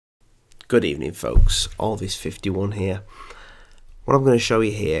Good evening, folks. Alvis51 here. What I'm going to show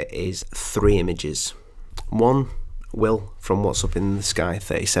you here is 3 images. One, Will from What's Up in the Sky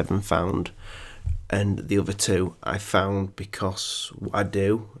 37 found, and the other 2 I found because what I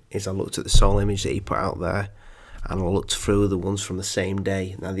do is I looked at the Sol image that he put out there, and I looked through the ones from the same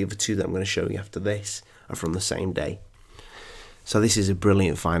day. Now the other 2 that I'm going to show you after this are from the same day. So this is a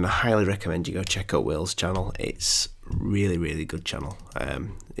brilliant find. I highly recommend you go check out Will's channel. It's really good channel.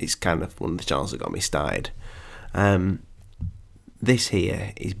 It's kind of one of the channels that got me started. This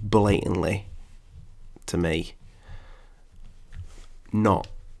here is blatantly, to me, not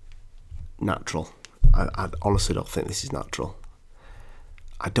natural. I honestly don't think this is natural.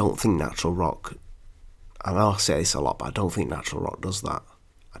 I don't think natural rock, I know I say this a lot, but I don't think natural rock does that.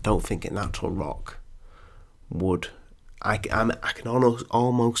 I don't think a natural rock would. I can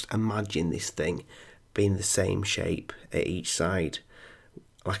almost imagine this thing being the same shape at each side,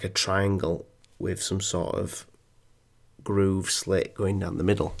 like a triangle with some sort of groove slit going down the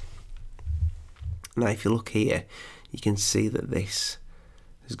middle. Now if you look here, you can see that this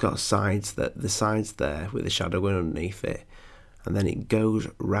has got sides, that the sides there with the shadow going underneath it, and then it goes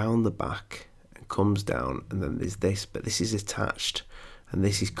round the back and comes down, and then there's this, but this is attached and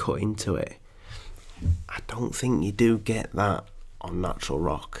this is cut into it. I don't think you do get that on natural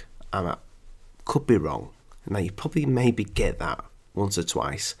rock, and I could be wrong. Now you probably maybe get that once or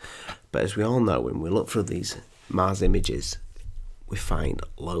twice, but as we all know, when we look through these Mars images, we find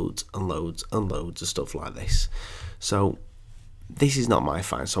loads and loads and loads of stuff like this. So this is not my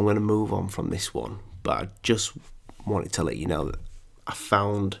find, so I'm going to move on from this one, but I just wanted to let you know that I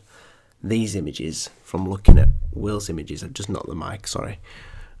found these images from looking at Will's images. I've just knocked the mic, sorry.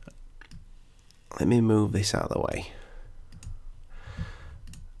 Let me move this out of the way.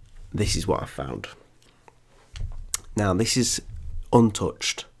 This is what I found. Now this is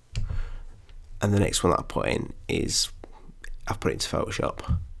untouched, and the next one that I put in is, I've put it into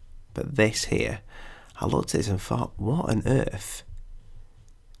Photoshop. But this here, I looked at this and thought, what on earth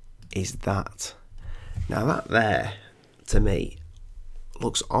is that? Now that there, to me,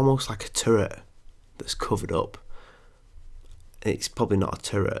 looks almost like a turret that's covered up. It's probably not a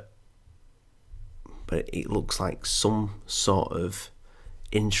turret, but it looks like some sort of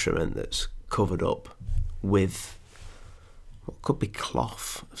instrument that's covered up with what could be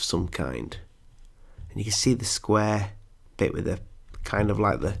cloth of some kind. And you can see the square bit with the kind of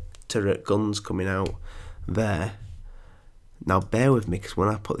like the turret guns coming out there. Now bear with me, because when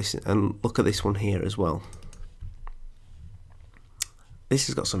I put this in, and look at this one here as well, this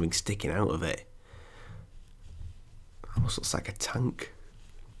has got something sticking out of it. Almost looks like a tank.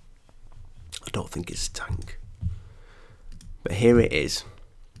 I don't think it's a tank, but here it is.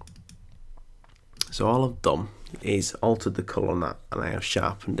 So all I've done is altered the colour on that, and I have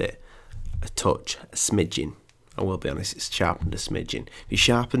sharpened it a touch, a smidgen. I will be honest, it's sharpened a smidgen. If you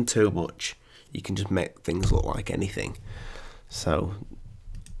sharpen too much, you can just make things look like anything. So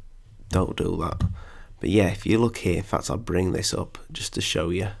don't do that. But yeah, if you look here, in fact I'll bring this up just to show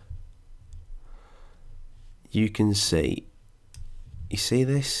you. You can see, you see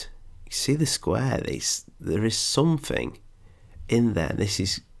this? You see the square? There is something in there. This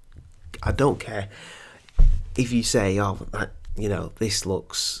is, I don't care if you say, oh, you know, this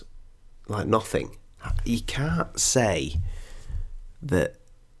looks like nothing. You can't say that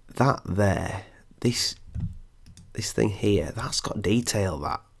there, this thing here, that's got detail.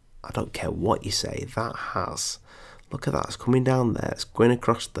 That, I don't care what you say, that has, look at that, it's coming down there, it's going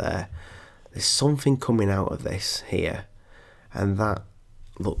across there. There's something coming out of this here, and that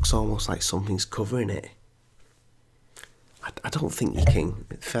looks almost like something's covering it. I don't think you can.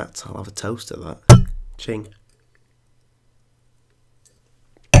 In fact, I'll have a toast at that. Ching.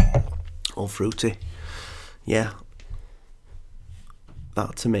 All fruity. Yeah.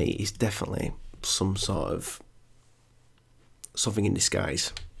 That to me is definitely some sort of something in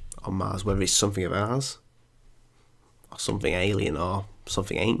disguise on Mars, whether it's something of ours or something alien or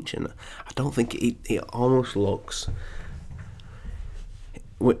something ancient. I don't think it almost looks,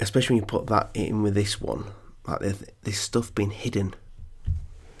 especially when you put that in with this one, like this stuff being hidden.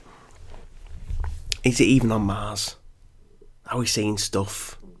 Is it even on Mars? Are we seeing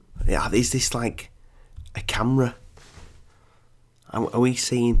stuff? Yeah, is this like a camera? Are we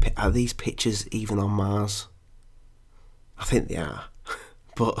seeing, are these pictures even on Mars? I think they are.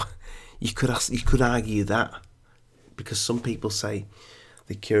 But you could argue that, because some people say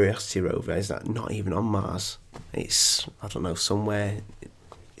the Curiosity rover is that not even on Mars. It's, I don't know, somewhere,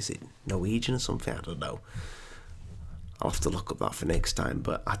 is it Norwegian or something? I don't know. I'll have to look up that for next time,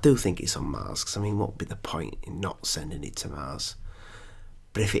 but I do think it's on Mars, because I mean, what would be the point in not sending it to Mars?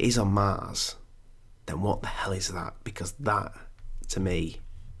 But if it is on Mars, then what the hell is that? Because that, to me,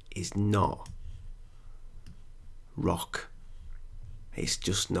 is not rock. It's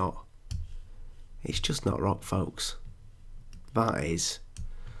just not. It's just not rock, folks. That is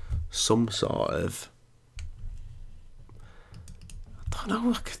some sort of, I don't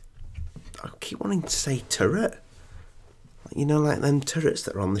know, I keep wanting to say turret. You know, like them turrets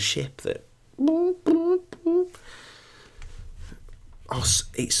that are on the ship that... Oh,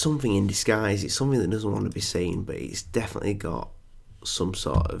 it's something in disguise. It's something that doesn't want to be seen, but it's definitely got some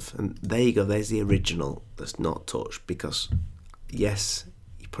sort of... And there you go, there's the original that's not touched, because, yes,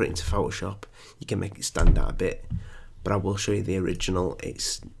 you put it into Photoshop, you can make it stand out a bit, but I will show you the original.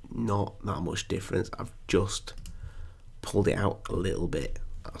 It's not that much difference. I've just pulled it out a little bit.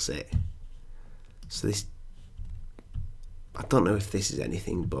 That's it. So this... I don't know if this is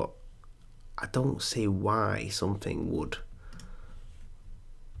anything, but I don't see why something would...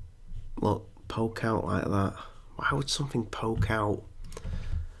 Look, poke out like that. Why would something poke out?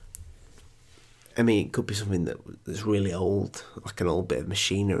 I mean, it could be something that's really old, like an old bit of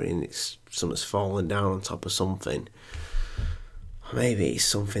machinery, and it's something's fallen down on top of something. Maybe it's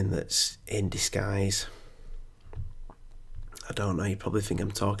something that's in disguise. I don't know. You probably think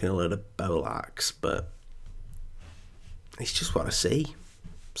I'm talking a load of bollocks, but it's just what I see.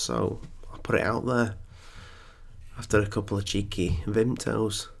 So I'll put it out there after a couple of cheeky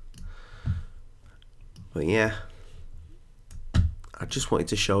Vimtos. But yeah, I just wanted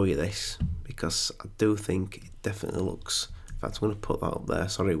to show you this because I do think it definitely looks... In fact, I'm going to put that up there.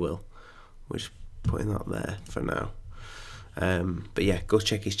 Sorry, Will. We're just putting that there for now. But yeah, go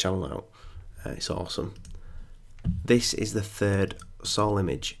check his channel out. It's awesome. This is the 3rd Sol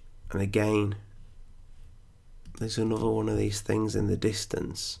image. And again, there's another one of these things in the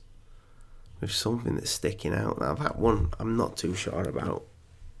distance with something that's sticking out. Now, that one I'm not too sure about.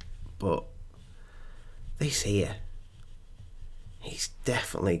 But this here, he's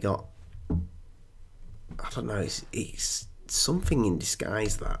definitely got, I don't know, it's something in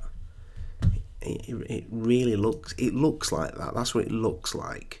disguise. That it really looks, it looks like that. That's what it looks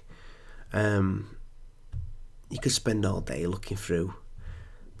like. You could spend all day looking through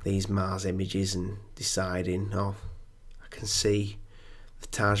these Mars images and deciding, oh, I can see the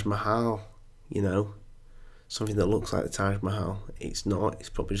Taj Mahal, you know, something that looks like the Taj Mahal. It's not, it's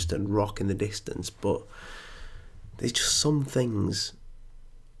probably just a rock in the distance, but there's just some things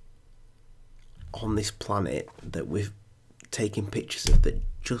on this planet that we've taken pictures of that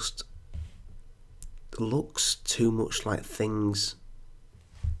just looks too much like things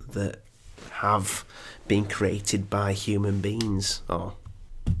that have been created by human beings or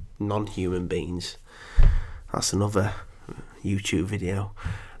non-human beings. That's another YouTube video.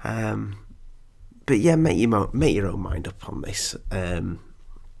 But yeah, make your own mind up on this. But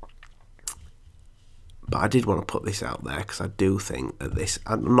I did want to put this out there because I do think that this,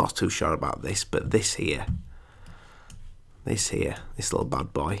 I'm not too sure about this, but this little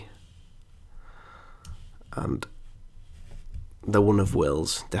bad boy, and the one of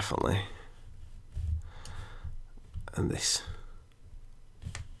Will's, definitely, and this.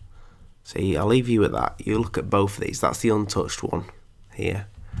 See, I'll leave you with that. You look at both of these. That's the untouched one here,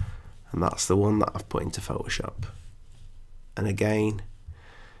 and that's the one that I've put into Photoshop. And again,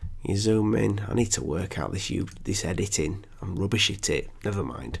 you zoom in. I need to work out this editing. I'm rubbish at it. Never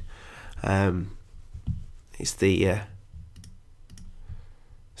mind. It's the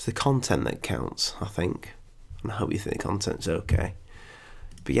content that counts, I think. And I hope you think the content's okay.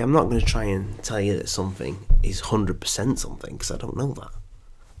 But yeah, I'm not going to try and tell you that something is 100% something, because I don't know that.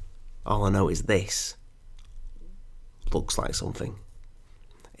 All I know is this looks like something.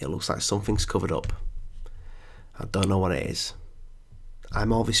 It looks like something's covered up. I don't know what it is. I'm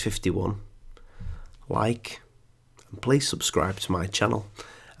Orvis51. Like, and please subscribe to my channel.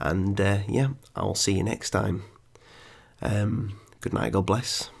 And yeah, I'll see you next time. Good night, God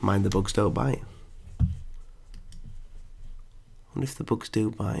bless. Mind the bugs don't bite. What if the bugs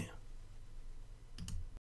do bite?